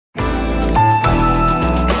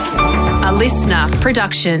listener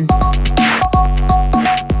production.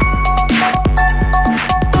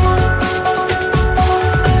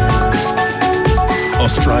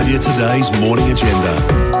 Australia Today's Morning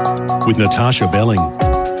Agenda with Natasha Belling.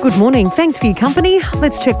 Good morning. Thanks for your company.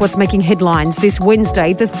 Let's check what's making headlines this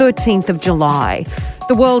Wednesday, the 13th of July.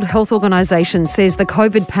 The World Health Organization says the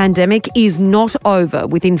COVID pandemic is not over,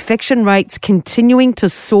 with infection rates continuing to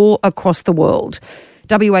soar across the world.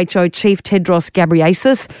 WHO Chief Tedros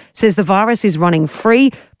Ghebreyesus says the virus is running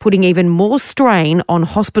free, putting even more strain on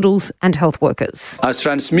hospitals and health workers. As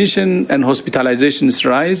transmission and hospitalizations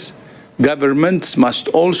rise, governments must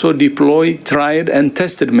also deploy tried and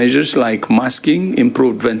tested measures like masking,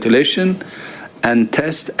 improved ventilation, and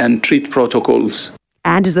test and treat protocols.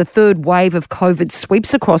 And as a third wave of COVID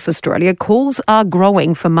sweeps across Australia, calls are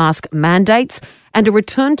growing for mask mandates and a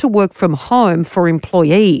return to work from home for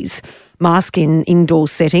employees. Masks in indoor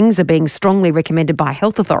settings are being strongly recommended by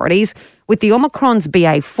health authorities, with the Omicron's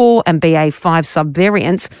BA4 and BA5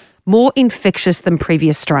 subvariants more infectious than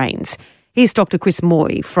previous strains. Here's Dr. Chris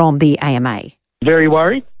Moy from the AMA. Very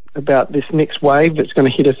worried about this next wave that's going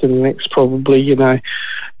to hit us in the next probably,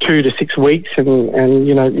 2 to 6 weeks. And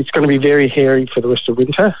it's going to be very hairy for the rest of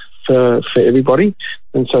winter for everybody.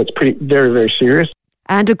 And so it's very, very serious.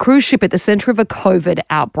 And a cruise ship at the centre of a COVID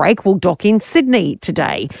outbreak will dock in Sydney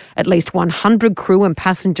today. At least 100 crew and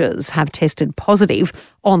passengers have tested positive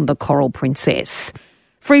on the Coral Princess.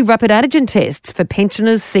 Free rapid antigen tests for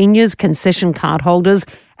pensioners, seniors, concession card holders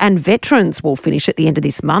and veterans will finish at the end of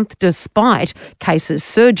this month, despite cases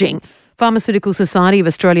surging. Pharmaceutical Society of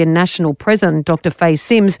Australia National President Dr. Faye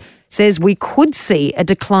Sims says we could see a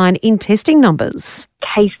decline in testing numbers.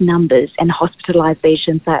 Case numbers and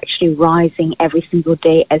hospitalisations are actually rising every single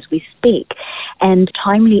day as we speak, and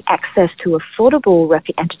timely access to affordable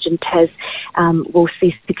rapid antigen tests will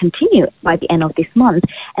cease to continue by the end of this month.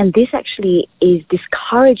 And this actually is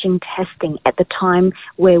discouraging testing at the time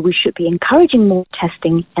where we should be encouraging more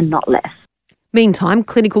testing and not less. Meantime,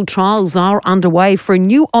 clinical trials are underway for a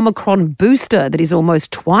new Omicron booster that is almost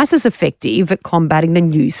twice as effective at combating the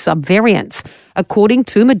new subvariants. According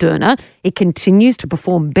to Moderna, it continues to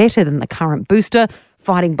perform better than the current booster,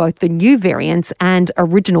 fighting both the new variants and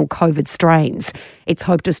original COVID strains. It's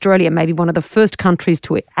hoped Australia may be one of the first countries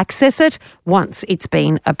to access it once it's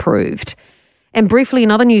been approved. And briefly,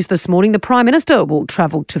 in other news this morning, the Prime Minister will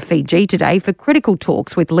travel to Fiji today for critical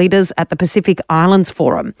talks with leaders at the Pacific Islands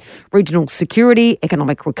Forum. Regional security,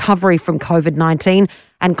 economic recovery from COVID-19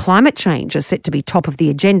 and climate change are set to be top of the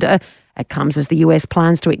agenda. It comes as the US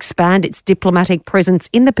plans to expand its diplomatic presence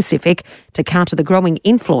in the Pacific to counter the growing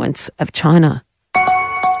influence of China.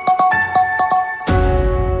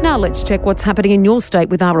 Now let's check what's happening in your state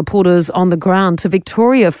with our reporters on the ground. To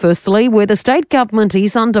Victoria, firstly, where the state government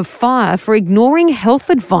is under fire for ignoring health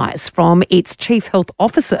advice from its chief health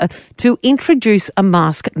officer to introduce a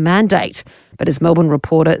mask mandate. But as Melbourne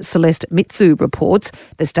reporter Celeste Mitsu reports,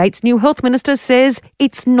 the state's new health minister says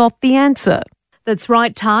it's not the answer. That's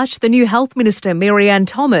right, Tash. The new Health Minister, Mary-Ann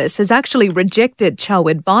Thomas, has actually rejected CHO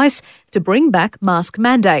advice to bring back mask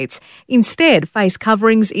mandates. Instead, face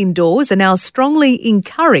coverings indoors are now strongly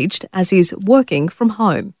encouraged as is working from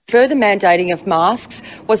home. Further mandating of masks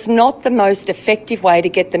was not the most effective way to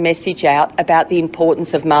get the message out about the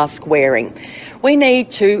importance of mask wearing. We need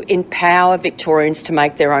to empower Victorians to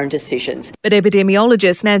make their own decisions. But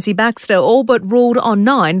epidemiologist Nancy Baxter all but ruled on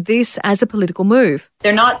 9 this as a political move.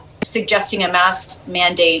 They're not suggesting a mask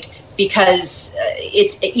mandate because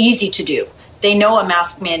it's easy to do. They know a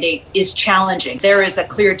mask mandate is challenging. There is a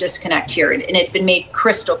clear disconnect here, and it's been made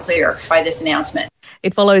crystal clear by this announcement.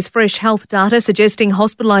 It follows fresh health data suggesting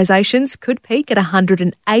hospitalisations could peak at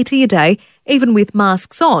 180 a day, even with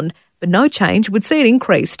masks on, but no change would see it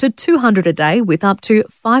increase to 200 a day with up to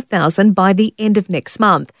 5,000 by the end of next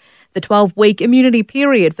month. The 12-week immunity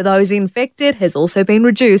period for those infected has also been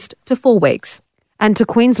reduced to 4 weeks. And to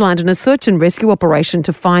Queensland, and a search and rescue operation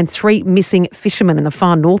to find 3 missing fishermen in the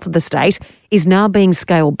far north of the state is now being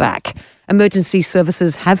scaled back. Emergency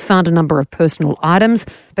services have found a number of personal items,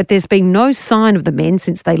 but there's been no sign of the men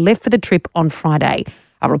since they left for the trip on Friday.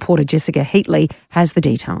 Our reporter Jessica Heatley has the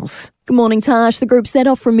details. Good morning, Tash. The group set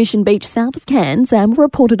off from Mission Beach south of Cairns and were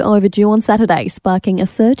reported overdue on Saturday, sparking a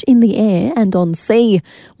search in the air and on sea.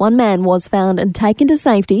 1 man was found and taken to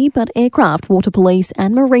safety, but aircraft, water police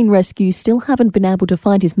and marine rescue still haven't been able to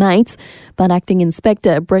find his mates. But Acting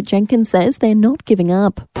Inspector Brett Jenkins says they're not giving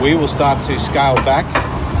up. We will start to scale back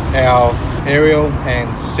our aerial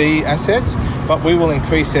and sea assets, but we will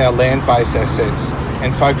increase our land-based assets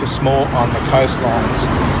and focus more on the coastlines,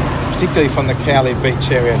 particularly from the Cowley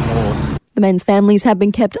Beach area north. The The men's families have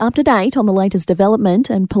been kept up to date on the latest development,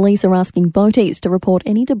 and police are asking boaties to report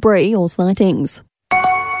any debris or sightings.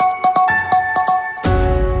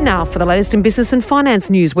 Now, for the latest in business and finance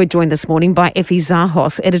news, we're joined this morning by Effie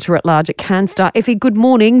Zahos, editor-at-large at CanStar. Effie, good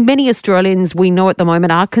morning. Many Australians we know at the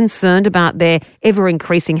moment are concerned about their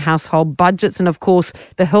ever-increasing household budgets and, of course,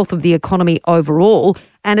 the health of the economy overall.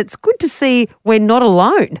 And it's good to see we're not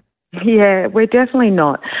alone. Yeah, we're definitely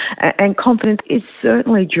not. And confidence is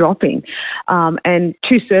certainly dropping. And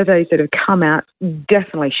two surveys that have come out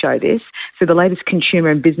definitely show this. So the latest consumer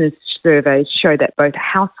and business surveys show that both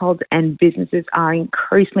households and businesses are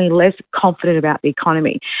increasingly less confident about the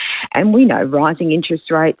economy. And we know rising interest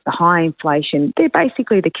rates, the high inflation, they're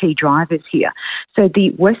basically the key drivers here. So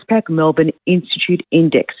the Westpac Melbourne Institute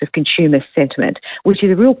Index of Consumer Sentiment, which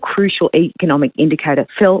is a real crucial economic indicator,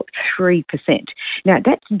 fell 3%. Now,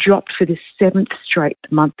 that's dropped for the seventh straight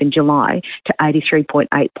month in July to 83.8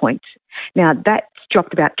 points. Now, that's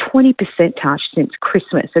dropped about 20%, Tash, since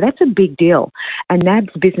Christmas. So that's a big deal. And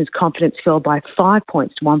NAB's business confidence fell by 5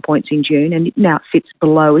 points to 1 point in June, and now it sits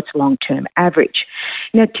below its long-term average.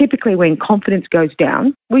 Now, typically when confidence goes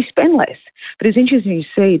down, we spend less. But it's interesting to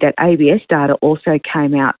see that ABS data also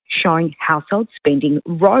came out showing household spending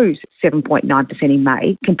rose 7.9% in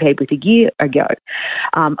May compared with a year ago.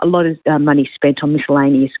 A lot of money spent on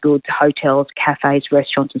miscellaneous goods, hotels, cafes,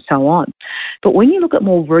 restaurants and so on. But when you look at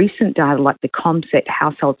more recent data like the CommSec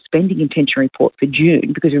Household Spending Intention Report for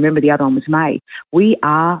June, because remember the other one was May, we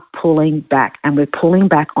are pulling back, and we're pulling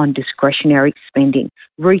back on discretionary spending.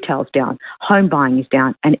 Retail's down, home buying is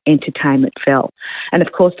down, and entertainment fell. And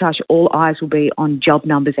of course, Tash, all eyes will be on job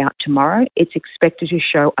numbers out tomorrow. It's expected to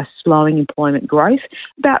show a slowing employment growth.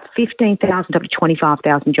 About 15,000 up to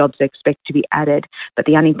 25,000 jobs are expected to be added, but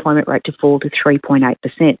the unemployment rate to fall to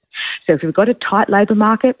 3.8%. So if we've got a tight labour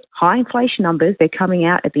market, high inflation numbers, they're coming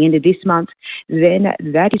out at the end of this month, then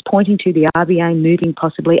that is pointing to the RBA moving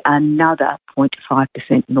possibly another 0.5%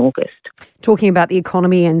 in August. Talking about the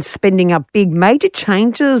economy and spending up big, major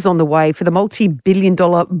changes on the way for the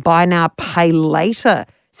multi-billion-dollar buy now, pay later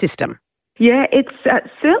system. Yeah, it's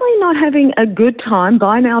certainly not having a good time.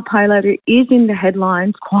 Buy now, pay later is in the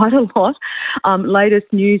headlines quite a lot.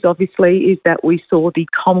 Latest news, obviously, is that we saw the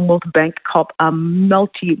Commonwealth Bank cop a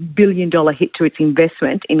multi-billion-dollar hit to its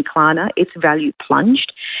investment in Klarna. Its value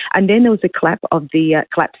plunged, and then there was a collapse of the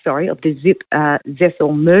Zip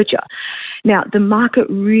Zettel merger. Now, the market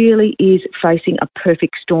really is facing a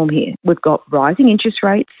perfect storm here. We've got rising interest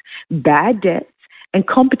rates, bad debt, and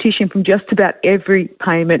competition from just about every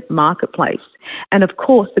payment marketplace. And of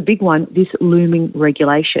course, the big one, this looming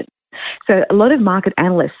regulation. So a lot of market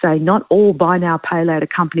analysts say not all buy now, pay later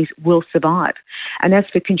companies will survive. And as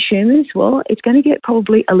for consumers, well, it's going to get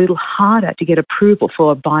probably a little harder to get approval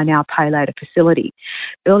for a buy now, pay later facility.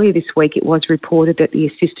 Earlier this week, it was reported that the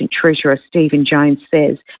Assistant Treasurer, Stephen Jones,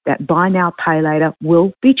 says that buy now, pay later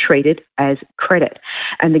will be treated as credit.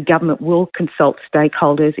 And the government will consult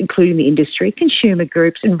stakeholders, including the industry, consumer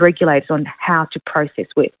groups and regulators on how to process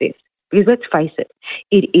with this. Because let's face it,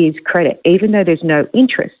 it is credit. Even though there's no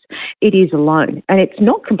interest, it is a loan. And it's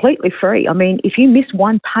not completely free. I mean, if you miss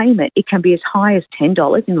one payment, it can be as high as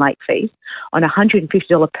 $10 in late fees on a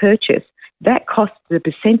 $150 purchase. That cost, the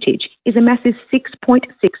percentage, is a massive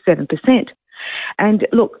 6.67%. And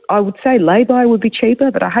look, I would say lay-by would be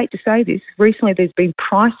cheaper, but I hate to say this. Recently, there's been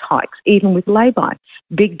price hikes, even with lay-by.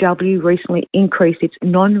 Big W recently increased its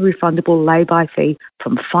non-refundable lay-by fee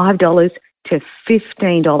from $5 to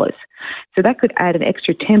 $15. So that could add an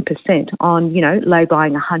extra 10% on,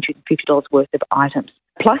 lay-buying $150 worth of items.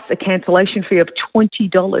 Plus a cancellation fee of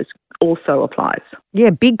 $20 also applies. Yeah,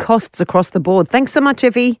 big costs across the board. Thanks so much,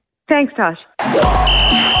 Effie. Thanks, Tash.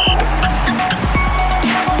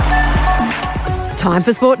 Time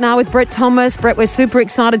for sport now with Brett Thomas. Brett, we're super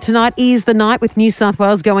excited. Tonight is the night with New South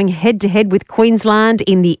Wales going head-to-head with Queensland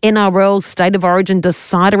in the NRL State of Origin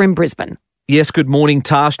decider in Brisbane. Yes, good morning,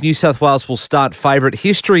 Tash. New South Wales will start favourite.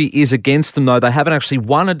 History is against them, though. They haven't actually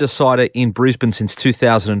won a decider in Brisbane since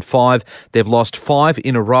 2005. They've lost 5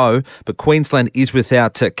 in a row, but Queensland is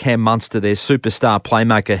without Cam Munster, their superstar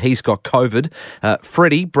playmaker. He's got COVID.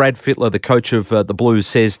 Freddie, Brad Fittler, the coach of the Blues,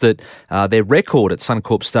 says that their record at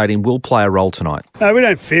Suncorp Stadium will play a role tonight. No, we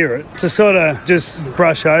don't fear it. To sort of just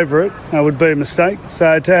brush over it would be a mistake.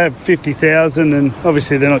 So to have 50,000, and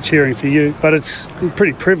obviously they're not cheering for you, but it's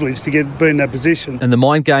pretty privileged to be in that position. And the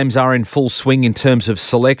mind games are in full swing in terms of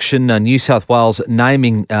selection. New South Wales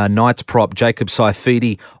naming Knights prop Jacob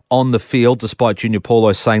Saifidi on the field, despite Junior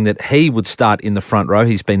Paulo saying that he would start in the front row.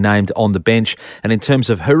 He's been named on the bench. And in terms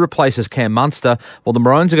of who replaces Cam Munster, well, the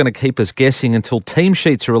Maroons are going to keep us guessing until team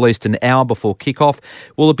sheets are released an hour before kickoff.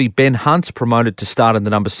 Will it be Ben Hunt, promoted to start in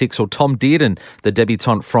the number 6, or Tom Dearden, the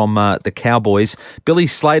debutant from the Cowboys? Billy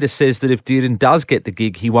Slater says that if Dearden does get the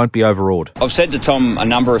gig, he won't be overawed. I've said to Tom a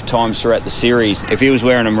number of times throughout the series, if he was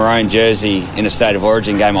wearing a Maroon jersey in a State of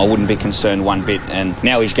Origin game, I wouldn't be concerned one bit. And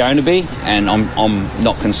now he's going to be, and I'm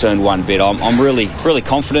not concerned one bit. I'm really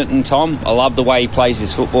confident in Tom. I love the way he plays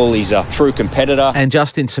his football. He's a true competitor. And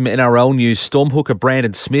just in some NRL news, Storm hooker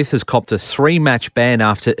Brandon Smith has copped a 3-match ban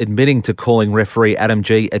after admitting to calling referee Adam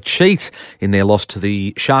Gee a cheat in their loss to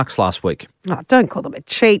the Sharks last week. Oh, don't call them a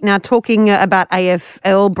cheat. Now, talking about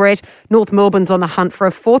AFL, Brett, North Melbourne's on the hunt for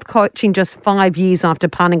a fourth coach in just 5 years after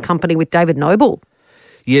parting company with David Noble.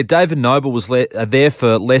 Yeah, David Noble was there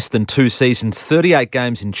for less than 2 seasons, 38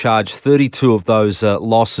 games in charge, 32 of those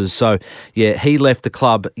losses. So, yeah, he left the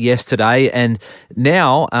club yesterday, and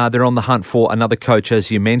now they're on the hunt for another coach,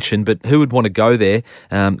 as you mentioned. But who would want to go there,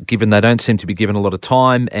 given they don't seem to be given a lot of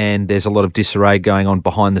time, and there's a lot of disarray going on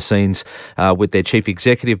behind the scenes with their chief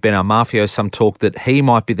executive, Ben Armafio. Some talk that he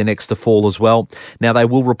might be the next to fall as well. Now, they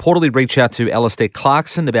will reportedly reach out to Alistair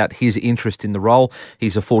Clarkson about his interest in the role.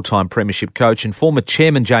 He's a full-time premiership coach, and former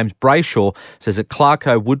chairman James Brayshaw says that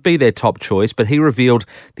Clarko would be their top choice, but he revealed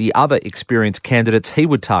the other experienced candidates he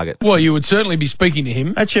would target. Well, you would certainly be speaking to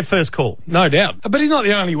him. That's your first call. No doubt. But he's not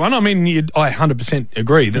the only one. I mean, I 100%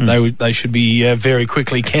 agree that they should be very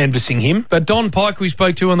quickly canvassing him. But Don Pike, we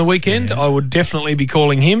spoke to on the weekend, I would definitely be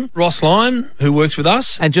calling him. Ross Lyon, who works with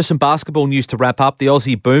us. And just some basketball news to wrap up. The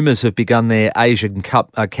Aussie Boomers have begun their Asian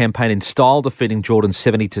Cup campaign in style, defeating Jordan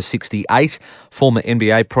 70-68. Former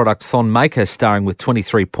NBA product Thon Maker starring with 23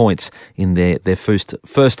 points in their first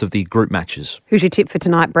of the group matches. Who's your tip for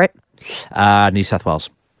tonight, Brett? New South Wales.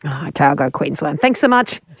 Oh, okay, I'll go Queensland. Thanks so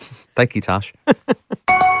much. Thank you, Tash.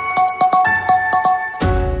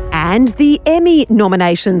 And the Emmy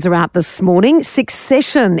nominations are out this morning.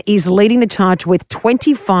 Succession is leading the charge with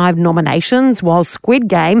 25 nominations, while Squid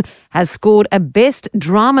Game has scored a Best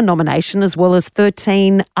Drama nomination as well as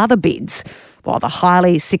 13 other bids. While the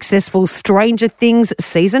highly successful Stranger Things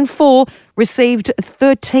Season 4 received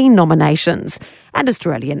 13 nominations. And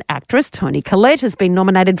Australian actress Toni Collette has been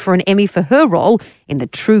nominated for an Emmy for her role in the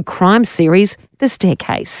true crime series The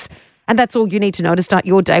Staircase. And that's all you need to know to start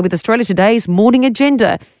your day with Australia Today's Morning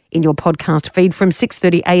Agenda in your podcast feed from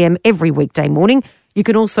 6:30 a.m. every weekday morning. You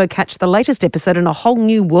can also catch the latest episode in a whole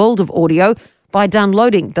new world of audio by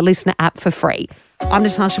downloading the Listener app for free. I'm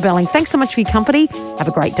Natasha Belling. Thanks so much for your company. Have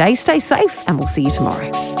a great day, stay safe, and we'll see you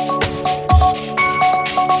tomorrow.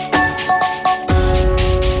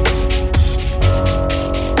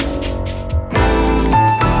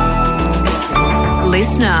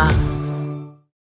 Listener.